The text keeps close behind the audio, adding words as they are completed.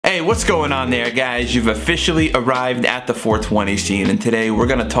Hey, what's going on there, guys? You've officially arrived at the 420 scene, and today we're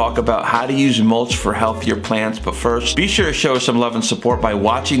going to talk about how to use mulch for healthier plants. But first, be sure to show us some love and support by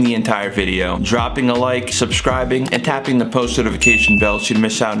watching the entire video, dropping a like, subscribing, and tapping the post notification bell so you don't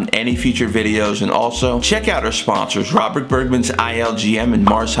miss out on any future videos. And also, check out our sponsors, Robert Bergman's ILGM and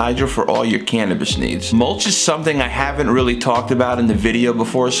Mars Hydro, for all your cannabis needs. Mulch is something I haven't really talked about in the video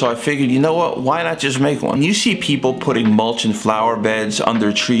before, so I figured, you know what, why not just make one? You see people putting mulch in flower beds,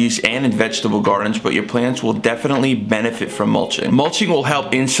 under trees, and in vegetable gardens, but your plants will definitely benefit from mulching. Mulching will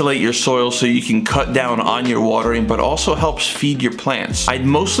help insulate your soil so you can cut down on your watering, but also helps feed your plants. I'd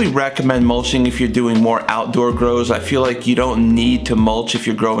mostly recommend mulching if you're doing more outdoor grows. I feel like you don't need to mulch if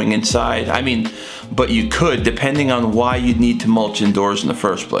you're growing inside. But you could, depending on why you'd need to mulch indoors in the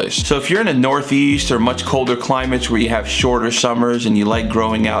first place. So if you're in the Northeast or much colder climates where you have shorter summers and you like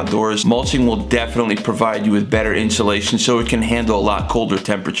growing outdoors, mulching will definitely provide you with better insulation so it can handle a lot colder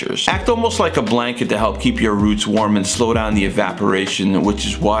temperatures. Act almost like a blanket to help keep your roots warm and slow down the evaporation, which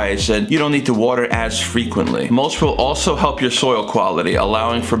is why I said you don't need to water as frequently. Mulch will also help your soil quality,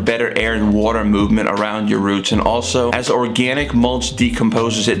 allowing for better air and water movement around your roots, and also, as organic mulch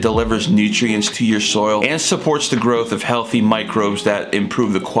decomposes, it delivers nutrients to your soil and supports the growth of healthy microbes that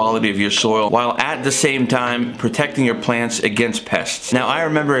improve the quality of your soil, while at the same time protecting your plants against pests. Now, I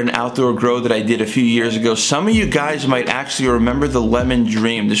remember an outdoor grow that I did a few years ago. Some of you guys might actually remember the lemon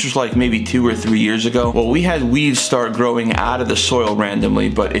dream. This was like maybe 2 or 3 years ago. Well, we had weeds start growing out of the soil randomly,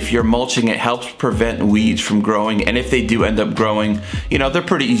 but if you're mulching, it helps prevent weeds from growing, and if they do end up growing, you know, they're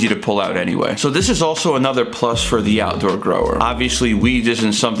pretty easy to pull out anyway. So this is also another plus for the outdoor grower. Obviously, weeds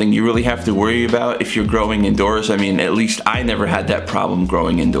isn't something you really have to worry about if you're growing indoors. I mean, at least I never had that problem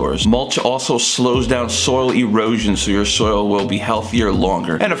growing indoors. Mulch also slows down soil erosion, so your soil will be healthier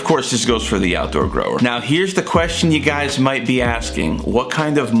longer. And of course, this goes for the outdoor grower. Now, here's the question you guys might be asking. What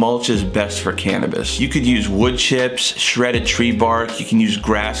kind of mulch is best for cannabis? You could use wood chips, shredded tree bark, you can use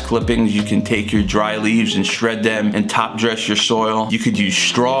grass clippings, you can take your dry leaves and shred them and top dress your soil. You could use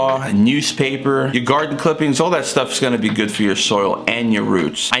straw, newspaper, your garden clippings, all that stuff is going to be good for your soil and your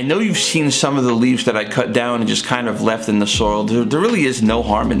roots. I know you've seen some of the leaves that I cut down and just kind of left in the soil. There really is no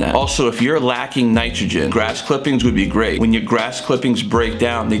harm in that. Also, if you're lacking nitrogen, grass clippings would be great. When your grass clippings break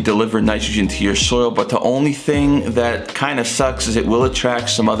down, they deliver nitrogen to your soil, but the only thing that kind of sucks is it will attract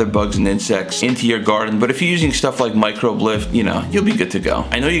some other bugs and insects into your garden. But if you're using stuff like microbial, you know, you'll be good to go.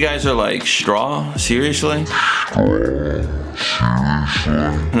 I know you guys are like, straw? Seriously?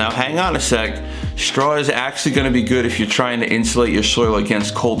 Now hang on a sec. Straw is actually going to be good if you're trying to insulate your soil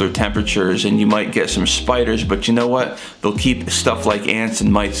against colder temperatures, and you might get some spiders, but you know what? They'll keep stuff like ants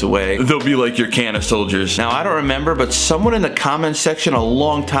and mites away. They'll be like your can of soldiers. Now, I don't remember, but someone in the comments section a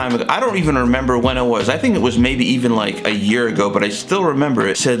long time ago, I don't even remember when it was. I think it was maybe even like a year ago, but I still remember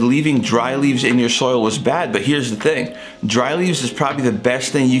it, said leaving dry leaves in your soil was bad. But here's the thing. Dry leaves is probably the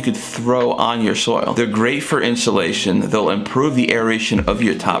best thing you could throw on your soil. They're great for insulation. They'll improve the aeration of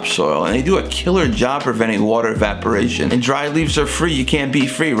your topsoil, and they do a killer job preventing water evaporation. And dry leaves are free. You can't be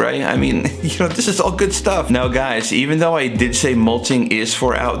free, right? I mean, you know, this is all good stuff. Now, guys, even though I did say mulching is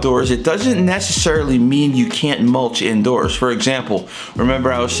for outdoors, it doesn't necessarily mean you can't mulch indoors. For example,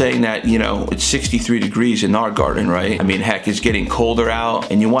 remember I was saying that, you know, it's 63 degrees in our garden, right? I mean, heck, it's getting colder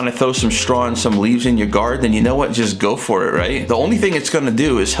out, and you want to throw some straw and some leaves in your garden, and you know what? Just go for it, right? The only thing it's going to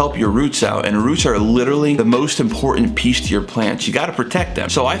do is help your roots out, and roots are literally the most important piece to your plants. You got to protect them.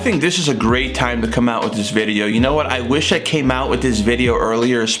 So I think this is a great time to come out with this video. You know what? I wish I came out with this video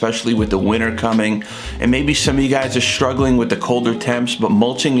earlier, especially with the winter coming, and maybe some of you guys are struggling with the colder temps, but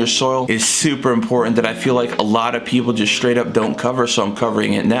mulching your soil is super important that I feel like a lot of people just straight up don't cover, so I'm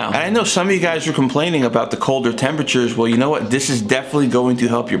covering it now. And I know some of you guys are complaining about the colder temperatures. Well, you know what? This is definitely going to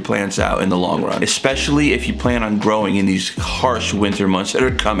help your plants out in the long run, especially if you plan on growing in these harsh winter months that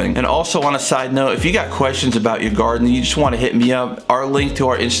are coming. And also, on a side note, if you got questions about your garden, you just want to hit me up, our link to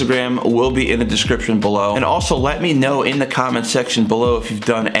our Instagram will be in the description below. And also, let me know in the comment section below if you've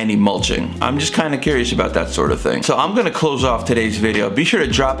done any mulching. I'm just kind of curious about that sort of thing. So I'm going to close off today's video. Be sure to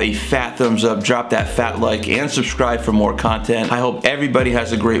drop a fat thumbs up, drop that fat like, and subscribe for more content. I hope everybody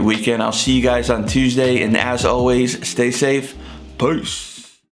has a great weekend. I'll see you guys on Tuesday, and as always, stay safe. Peace.